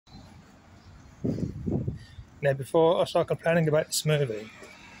Now, before I start complaining about this movie,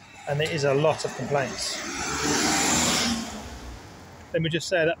 and there is a lot of complaints, let me just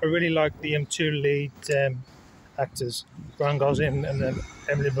say that I really like the two lead actors, Ryan Gosling and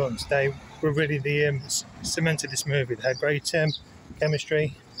Emily Blunt. They were really the cement of this movie. They had great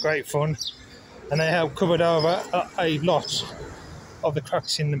chemistry, great fun, and they have covered over a lot of the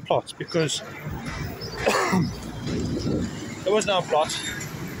cracks in the plot, because there was no plot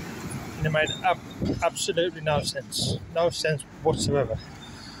and it made absolutely no sense whatsoever.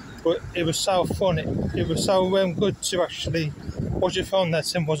 But it was so fun, it was so good to actually watch a film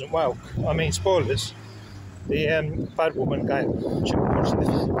that wasn't well. I mean, spoilers, the bad woman Gail, she punched in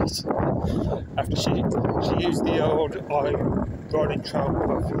the face after she used the old riding trope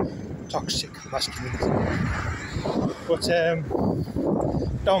of toxic masculinity. But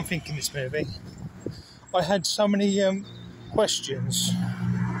don't think in this movie. I had so many questions.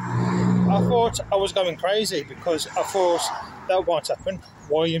 I thought I was going crazy, because I thought that won't happen.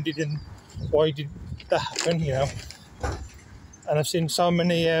 Why did that happen, you know? And I've seen so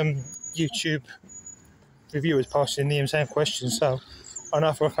many YouTube reviewers posting the same questions, so I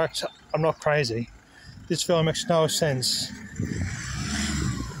know for a fact I'm not crazy. This film makes no sense,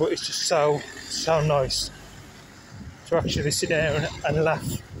 but it's just so nice to actually sit down and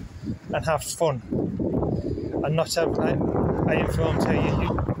laugh and have fun, and not have a film tell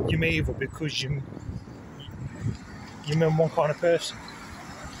you're evil because you're one kind of person.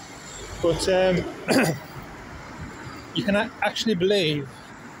 But you can actually believe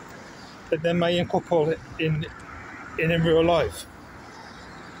that they're making a couple in real life,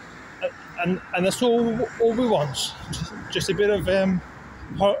 and that's all we want. Just a bit of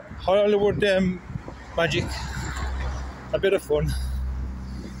Hollywood magic, a bit of fun,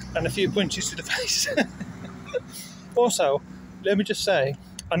 and a few punches to the face. Also, let me just say,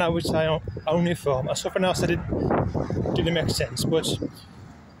 I know we say only film, and something else that didn't make sense, but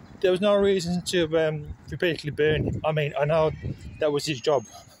there was no reason to repeatedly burn him. I mean, I know that was his job,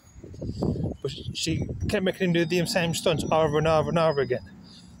 but she kept making him do the same stunts over and over and over again.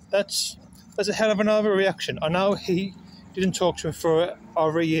 That's a hell of an overreaction. I know he didn't talk to him for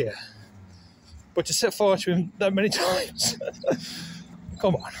over a year, but to set fire to him that many times,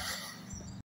 come on.